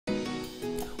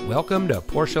Welcome to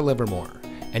Porsche Livermore,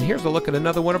 and here's a look at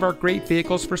another one of our great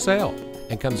vehicles for sale,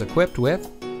 and comes equipped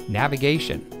with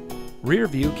navigation, rear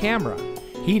view camera,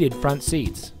 heated front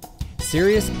seats,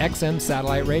 Sirius XM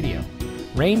satellite radio,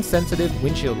 rain sensitive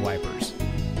windshield wipers,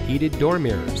 heated door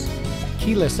mirrors,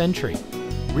 keyless entry,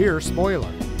 rear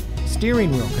spoiler,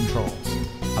 steering wheel controls,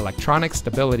 electronic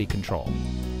stability control.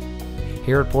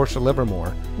 Here at Porsche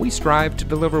Livermore, we strive to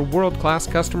deliver world-class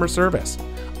customer service,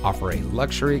 offer a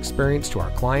luxury experience to our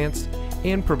clients,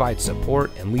 and provide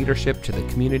support and leadership to the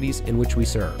communities in which we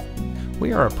serve.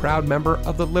 We are a proud member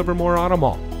of the Livermore Auto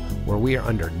Mall, where we are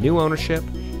under new ownership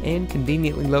and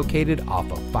conveniently located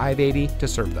off of 580 to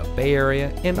serve the Bay Area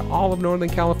and all of Northern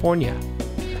California.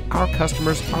 Our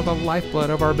customers are the lifeblood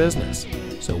of our business,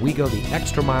 so we go the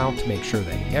extra mile to make sure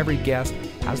that every guest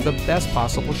has the best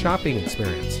possible shopping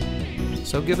experience.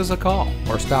 So give us a call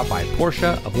or stop by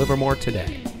Porsche of Livermore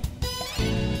today.